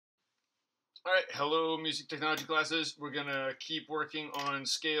All right, hello music technology classes. We're gonna keep working on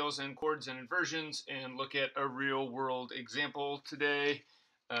scales and chords and inversions and look at a real world example today.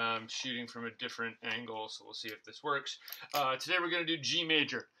 Shooting from a different angle, so we'll see if this works. Today we're gonna do G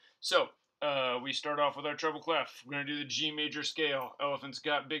major. So we start off with our treble clef. We're gonna do the G major scale. Elephant's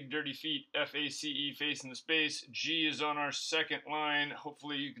got big dirty feet, F-A-C-E, face in the space. G is on our second line.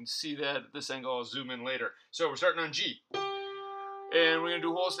 Hopefully you can see that at this angle. I'll zoom in later. So we're starting on G. And we're going to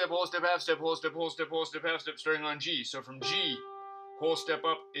do whole step, half step, whole step, whole step, whole step, half step, starting on G. So from G, whole step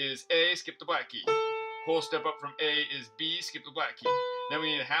up is A, skip the black key. Whole step up from A is B, skip the black key. Then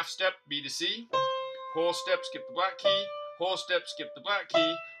we need a half step, B to C. Whole step, skip the black key. Whole step, skip the black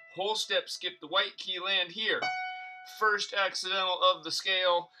key. Whole step, skip the white key, land here. First accidental of the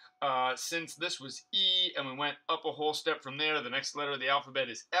scale. Since this was E and we went up a whole step from there, the next letter of the alphabet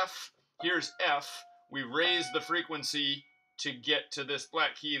is F. Here's F. We raise the frequency to get to this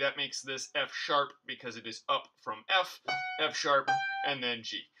black key. That makes this F sharp because it is up from F, F sharp, and then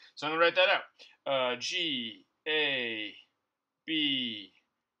G. So I'm going to write that out. G, A, B,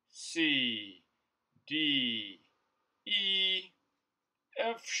 C, D, E,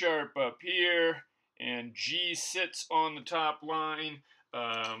 F sharp up here, and G sits on the top line.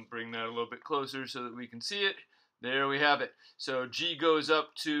 Bring that a little bit closer so that we can see it. There we have it. So G goes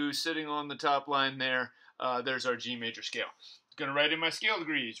up to sitting on the top line there. There's our G major scale. I'm going to write in my scale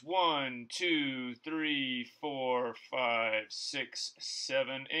degrees. 1, 2, 3, 4, 5, 6,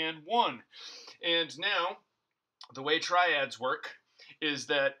 7, and 1. And now, the way triads work is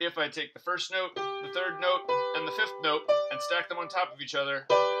that if I take the first note, the third note, and the fifth note, and stack them on top of each other,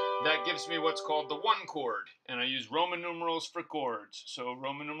 that gives me what's called the 1 chord. And I use Roman numerals for chords. So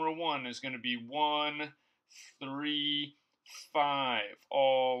Roman numeral 1 is going to be 1, 3, 5,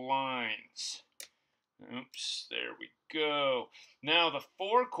 all lines. Oops, there we go. Now the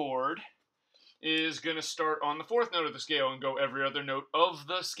 4 chord is going to start on the 4th note of the scale and go every other note of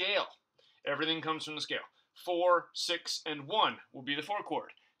the scale. Everything comes from the scale. 4, 6, and 1 will be the 4 chord.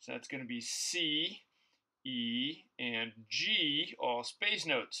 So that's going to be C, E, and G, all space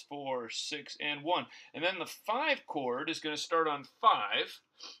notes, 4, 6, and 1. And then the 5 chord is going to start on 5,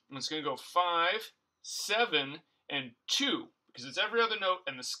 and it's going to go 5, 7, and 2, because it's every other note,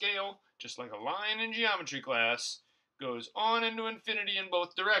 and the scale, just like a line in geometry class, goes on into infinity in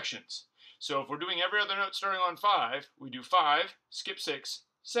both directions. So if we're doing every other note starting on 5, we do 5, skip 6,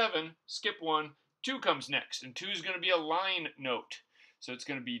 7, skip 1, 2 comes next, and 2 is going to be a line note. So it's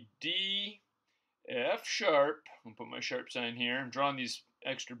going to be D, F sharp, I'll put my sharp sign here, I'm drawing these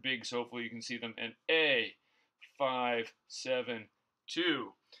extra big so hopefully you can see them, and A, 5, 7,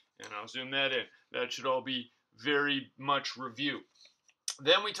 2, and I'll zoom that in. That should all be very much review.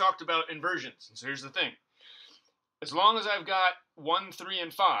 Then we talked about inversions, and so here's the thing. As long as I've got 1, 3,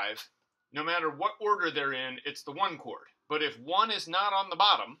 and 5, no matter what order they're in, it's the 1 chord. But if 1 is not on the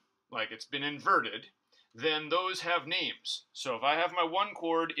bottom, like it's been inverted, then those have names. So if I have my 1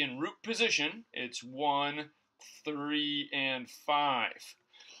 chord in root position, it's 1, 3, and 5.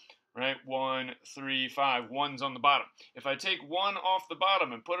 Right? 1, 3, 5. 1's on the bottom. If I take 1 off the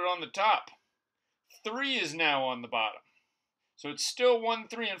bottom and put it on the top, 3 is now on the bottom. So it's still 1,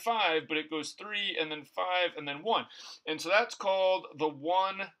 3, and 5, but it goes 3, and then 5, and then 1. And so that's called the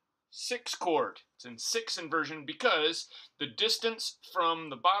 1, 6 chord. It's in 6 inversion because the distance from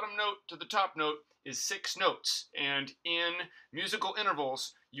the bottom note to the top note is 6 notes. And in musical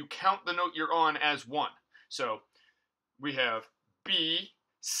intervals, you count the note you're on as 1. So we have B,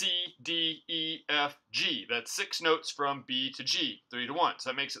 C, D, E, F, G. That's 6 notes from B to G, 3 to 1. So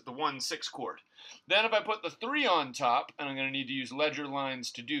that makes it the 1, 6 chord. Then if I put the 3 on top, and I'm going to need to use ledger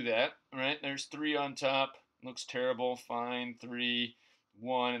lines to do that, right? There's 3 on top. Looks terrible. Fine. 3,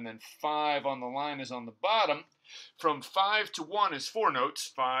 1, and then 5 on the line is on the bottom. From 5 to 1 is 4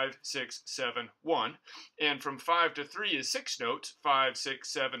 notes. 5, 6, 7, 1. And from 5 to 3 is 6 notes. 5,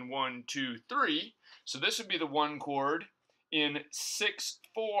 6, 7, 1, 2, 3. So this would be the 1 chord in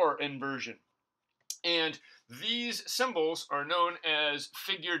 6/4 inversion. And these symbols are known as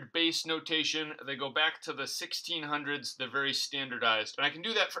figured bass notation. They go back to the 1600s. They're very standardized. And I can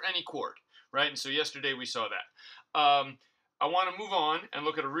do that for any chord, right? And so yesterday we saw that. I want to move on and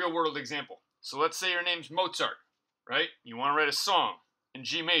look at a real-world example. So let's say your name's Mozart, right? You want to write a song in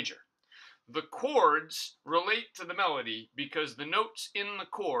G major. The chords relate to the melody because the notes in the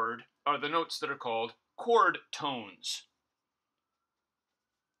chord are the notes that are called chord tones.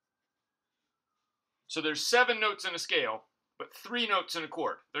 So there's 7 notes in a scale, but 3 notes in a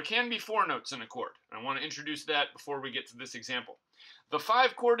chord. There can be 4 notes in a chord. I want to introduce that before we get to this example. The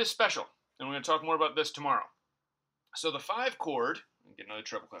 5 chord is special, and we're going to talk more about this tomorrow. So the 5 chord, get another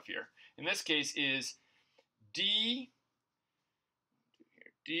treble clef here. In this case is D,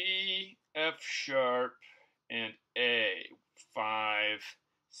 F sharp, and A, 5,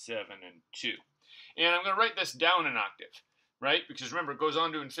 7, and 2. And I'm going to write this down an octave, right? Because remember, it goes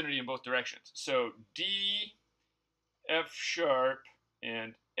on to infinity in both directions. So D, F sharp,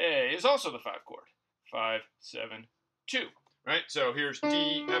 and A is also the 5 chord. 5, 7, 2. Right? So here's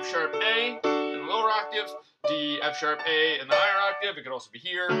D, F sharp, A in the lower octave, D, F sharp, A in the higher octave. It could also be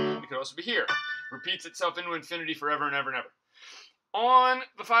here. It could also be here. Repeats itself into infinity forever and ever and ever. On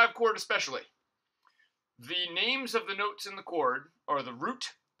the 5 chord especially, the names of the notes in the chord are the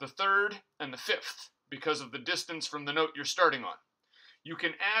root, the third, and the fifth because of the distance from the note you're starting on. You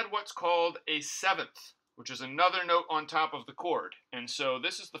can add what's called a seventh, which is another note on top of the chord. And so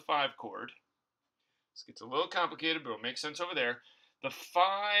this is the 5 chord. This gets a little complicated, but it'll make sense over there. The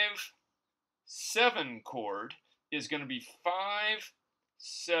 5, 7 chord is going to be 5,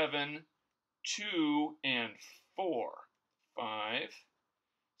 7, 2, and 4. 5,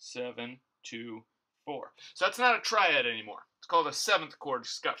 7, 2, 4. So that's not a triad anymore. It's called a 7th chord.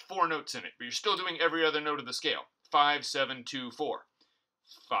 It's got 4 notes in it, but you're still doing every other note of the scale. 5, 7, 2, 4.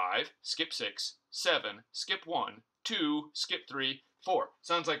 5, skip 6, 7, skip 1, 2, skip 3, 4.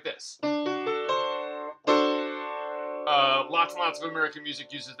 Sounds like this. Lots and lots of American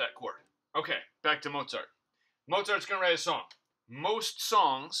music uses that chord. Okay, back to Mozart. Mozart's going to write a song. Most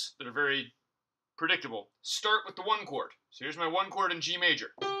songs that are very predictable start with the 1 chord. So here's my 1 chord in G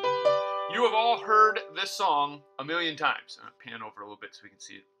major. You have all heard this song a million times. I'm going to pan over a little bit so we can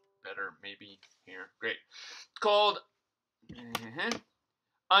see it better, maybe here. Great. It's called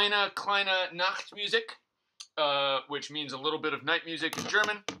Eine Kleine Nachtmusik, which means a little bit of night music in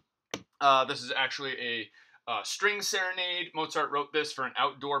German. This is actually a string serenade. Mozart wrote this for an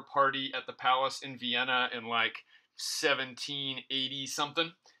outdoor party at the palace in Vienna in like 1780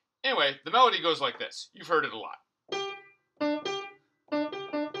 something. Anyway, the melody goes like this. You've heard it a lot.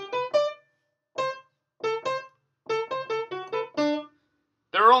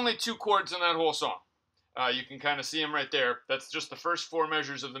 There are only 2 chords in that whole song. You can kind of see them right there. That's just the first 4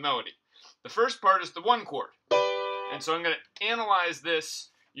 measures of the melody. The first part is the 1 chord. And so I'm going to analyze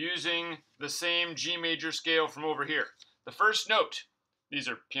this using the same G major scale from over here. The first note, these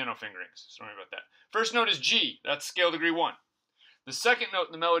are piano fingerings, sorry about that. First note is G, that's scale degree 1. The second note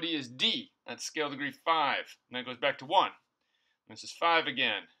in the melody is D, that's scale degree 5, and that goes back to 1. This is 5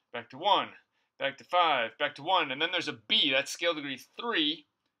 again, back to 1, back to 5, back to 1, and then there's a B, that's scale degree 3,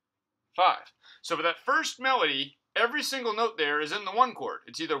 5. So for that first melody, every single note there is in the 1 chord.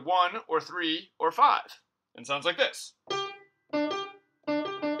 It's either 1 or 3 or 5. And it sounds like this.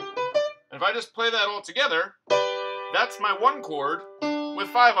 And if I just play that all together, that's my 1 chord with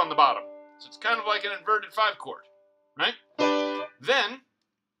 5 on the bottom. So it's kind of like an inverted 5 chord, right? Then,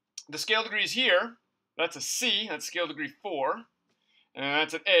 the scale degrees here, that's a C, that's scale degree 4. And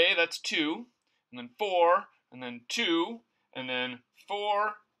that's an A, that's 2. And then 4, and then 2, and then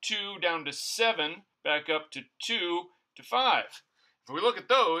 4, 2, down to 7, back up to 2, to 5. If we look at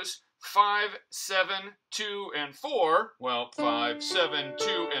those, 5, 7, 2, and 4, well, 5, 7,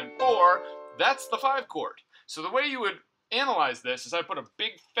 2, and 4, that's the 5 chord. So the way you would analyze this is I put a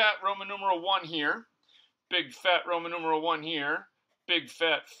big fat Roman numeral 1 here, big fat Roman numeral 1 here, big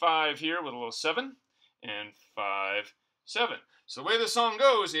fat 5 here with a little 7, and 5, 7. So the way the song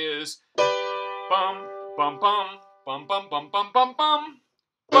goes is bum, bum, bum, bum, bum, bum, bum, bum, bum,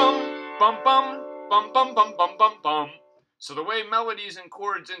 bum, bum, bum, bum, bum, bum, bum, bum, bum. So the way melodies and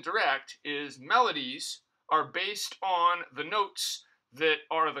chords interact is melodies are based on the notes that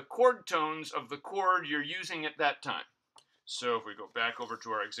are the chord tones of the chord you're using at that time. So if we go back over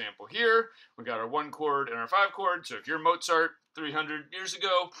to our example here, we got our 1 chord and our 5 chord. So if you're Mozart 300 years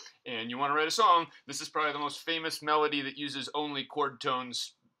ago and you want to write a song, this is probably the most famous melody that uses only chord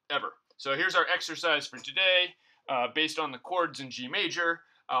tones ever. So here's our exercise for today based on the chords in G major.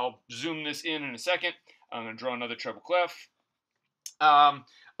 I'll zoom this in a second. I'm going to draw another treble clef. I'm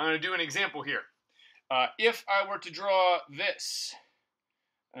going to do an example here. If I were to draw this,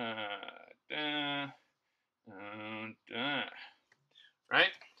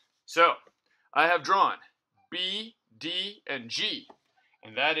 right? So I have drawn B, D, and G,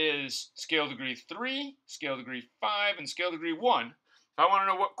 and that is scale degree 3, scale degree 5, and scale degree 1. If I want to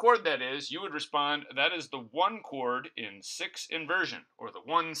know what chord that is, you would respond, that is the 1 chord in 6 inversion, or the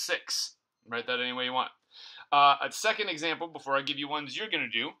 1-6. Write that any way you want. A second example, before I give you ones you're going to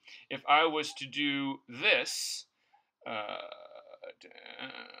do, if I was to do this,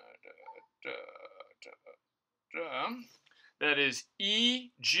 that is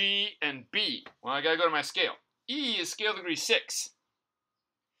E, G, and B. Well, I got to go to my scale. E is scale degree 6.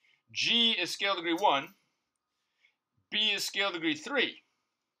 G is scale degree 1, B is scale degree 3.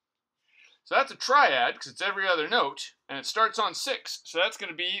 So that's a triad because it's every other note, and it starts on 6. So that's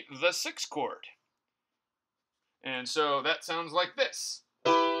going to be the 6 chord. And so that sounds like this.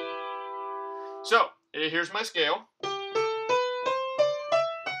 So here's my scale.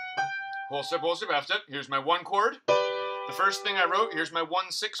 Whole step, half step. Here's my 1 chord. The first thing I wrote, here's my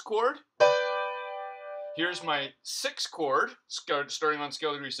 1/6 chord. Here's my 6 chord, starting on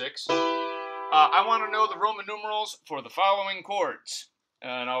scale degree 6. I want to know the Roman numerals for the following chords.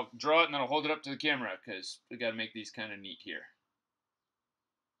 And I'll draw it and then I'll hold it up to the camera because we got to make these kind of neat here.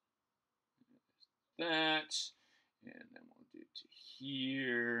 That, and then we'll do to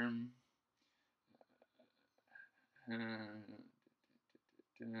here.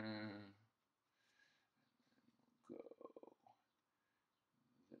 Go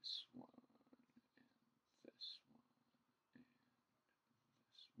this one, and this one, and this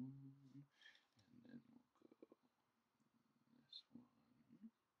one, and then we'll go this one.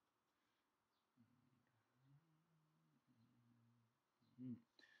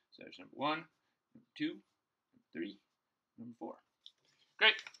 So there's number 1, number 2, number 3, number 4.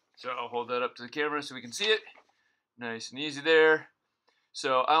 Great. So I'll hold that up to the camera so we can see it. Nice and easy there.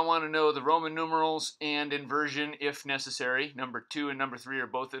 So I want to know the Roman numerals and inversion if necessary. Number 2 and number 3 are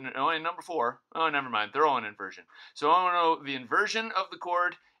both in, and number 4. Oh, never mind. They're all in inversion. So I want to know the inversion of the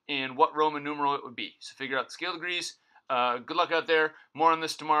chord and what Roman numeral it would be. So figure out the scale degrees. Good luck out there. More on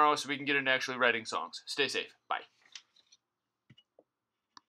this tomorrow so we can get into actually writing songs. Stay safe. Bye.